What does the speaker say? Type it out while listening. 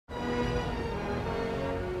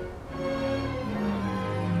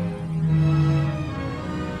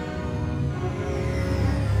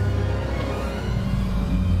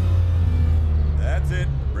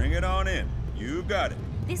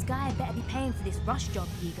This guy had better be paying for this rush job,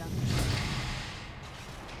 Giga.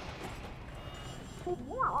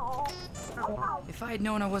 If I had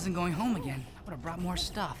known I wasn't going home again, I would have brought more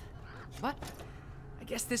stuff. But I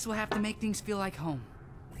guess this will have to make things feel like home.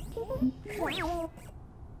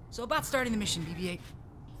 So about starting the mission, BB-8.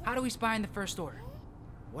 How do we spy in the First Order?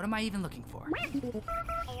 What am I even looking for?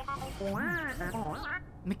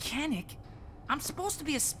 Mechanic? I'm supposed to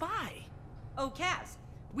be a spy. Oh, Kaz,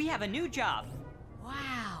 we have a new job.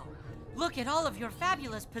 Wow. Look at all of your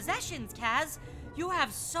fabulous possessions, Kaz. You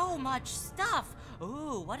have so much stuff.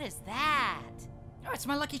 Ooh, what is that? Oh, it's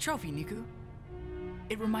my lucky trophy, Niku.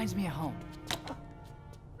 It reminds me of home.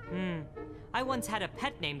 I once had a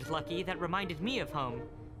pet named Lucky that reminded me of home.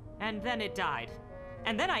 And then it died.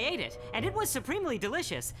 And then I ate it, and it was supremely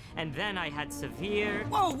delicious. And then I had severe...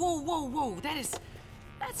 Whoa, whoa, whoa, whoa.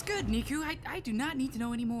 That's good, Niku. I do not need to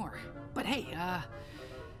know anymore. But hey,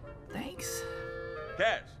 thanks.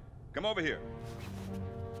 Kaz, come over here.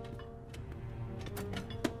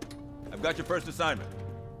 I've got your first assignment.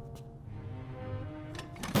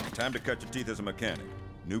 Time to cut your teeth as a mechanic.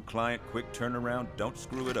 New client, quick turnaround, don't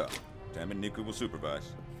screw it up. Tam and Niku will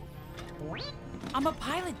supervise. I'm a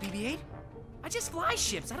pilot, BB-8. I just fly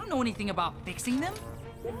ships. I don't know anything about fixing them.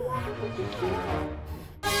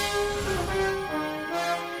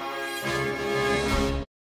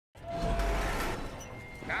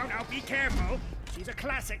 Now, be careful. She's a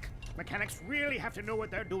classic. Mechanics really have to know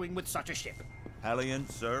what they're doing with such a ship. Hallian,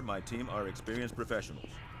 sir, my team are experienced professionals.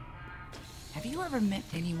 Have you ever met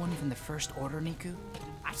anyone from the First Order, Niku?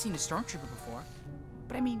 I've seen a stormtrooper before.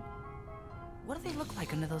 But I mean, what do they look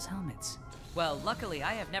like under those helmets? Well, luckily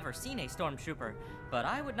I have never seen a stormtrooper, but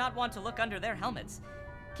I would not want to look under their helmets.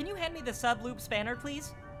 Can you hand me the sub-loop spanner,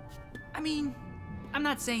 please? I mean, I'm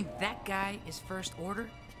not saying that guy is First Order,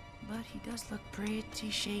 but he does look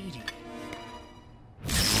pretty shady.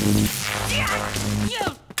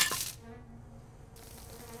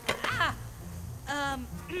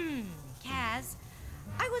 Kaz,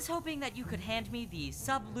 I was hoping that you could hand me the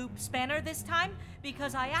sub-loop spanner this time,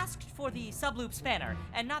 because I asked for the sub-loop spanner,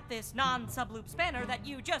 and not this non-sub-loop spanner that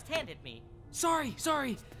you just handed me. Sorry.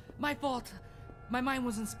 My fault. My mind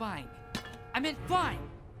wasn't spying. I meant flying.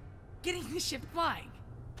 Getting the ship flying.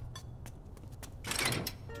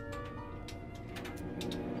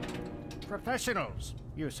 Professionals,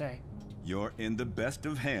 you say? You're in the best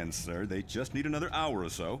of hands, sir. They just need another hour or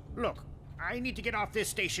so. Look, I need to get off this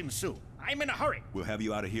station soon. I'm in a hurry. We'll have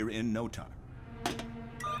you out of here in no time.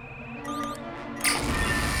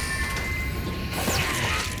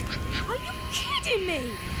 Are you kidding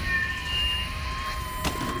me?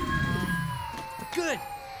 Good.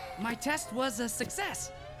 My test was a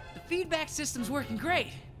success. The feedback system's working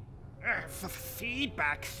great.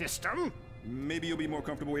 Feedback system? Maybe you'll be more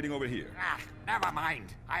comfortable waiting over here. Never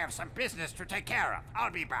mind. I have some business to take care of.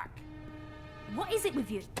 I'll be back. What is it with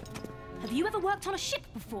you? Have you ever worked on a ship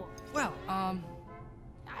before? Well, I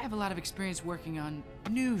have a lot of experience working on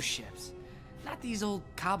new ships. Not these old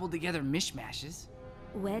cobbled-together mishmashes.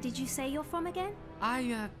 Where did you say you're from again?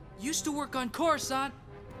 I, used to work on Coruscant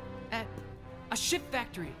at a ship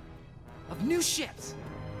factory of new ships.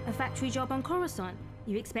 A factory job on Coruscant?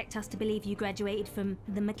 You expect us to believe you graduated from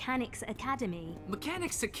the Mechanics Academy?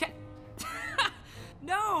 Mechanics Academy?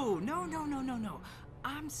 No.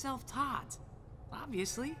 I'm self-taught.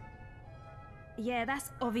 Obviously. Yeah,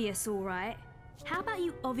 that's obvious, all right. How about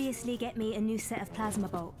you obviously get me a new set of plasma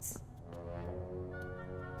bolts?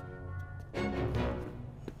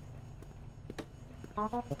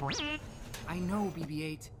 I know,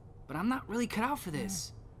 BB-8, but I'm not really cut out for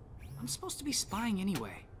this. I'm supposed to be spying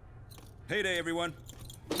anyway. Heyday, everyone.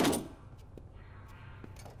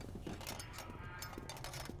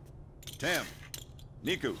 Tam,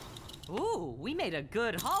 Niku. Ooh, we made a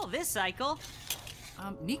good haul this cycle.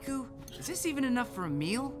 Niku, is this even enough for a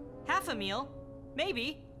meal? Half a meal.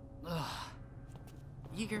 Maybe. Ugh.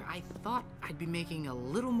 Yeager, I thought I'd be making a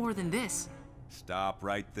little more than this. Stop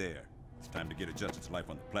right there. It's time to get adjusted to life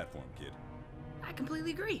on the platform, kid. I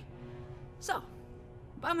completely agree. So,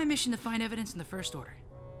 about my mission to find evidence in the First Order.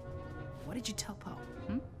 What did you tell Poe?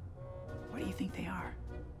 What do you think they are?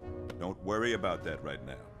 Don't worry about that right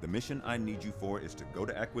now. The mission I need you for is to go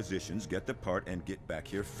to acquisitions, get the part, and get back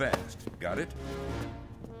here fast. Got it?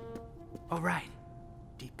 All right.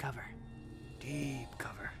 Deep cover. Deep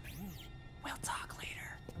cover. We'll talk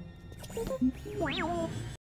later.